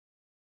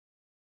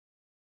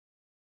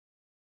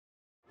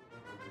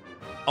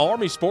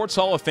Army Sports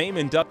Hall of Fame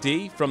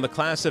inductee from the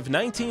class of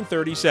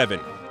 1937,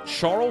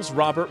 Charles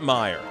Robert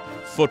Meyer,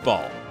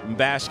 football,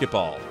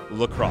 basketball,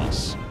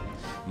 lacrosse.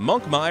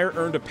 Monk Meyer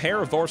earned a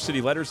pair of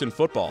varsity letters in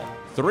football,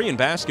 3 in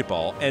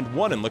basketball, and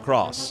 1 in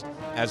lacrosse.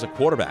 As a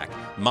quarterback,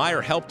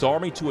 Meyer helped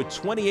Army to a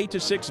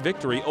 28-6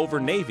 victory over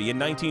Navy in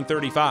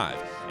 1935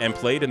 and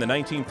played in the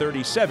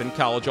 1937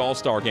 College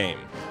All-Star Game.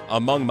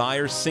 Among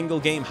Meyer's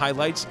single-game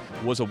highlights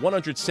was a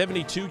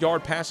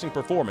 172-yard passing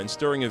performance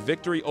during a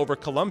victory over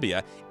Columbia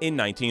in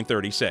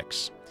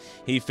 1936.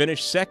 He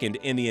finished second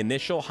in the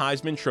initial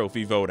Heisman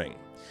Trophy voting.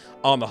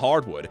 On the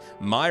hardwood,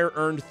 Meyer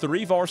earned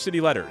 3 varsity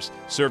letters,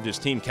 served as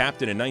team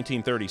captain in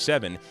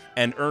 1937,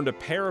 and earned a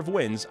pair of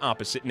wins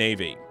opposite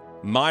Navy.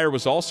 Meyer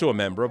was also a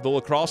member of the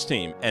lacrosse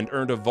team and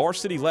earned a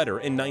varsity letter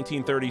in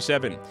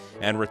 1937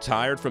 and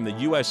retired from the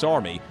U.S.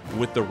 Army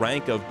with the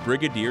rank of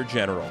Brigadier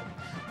General.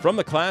 From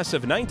the class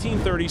of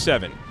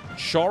 1937,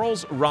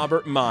 Charles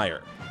Robert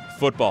Meyer,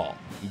 football,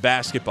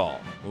 basketball,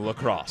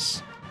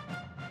 lacrosse.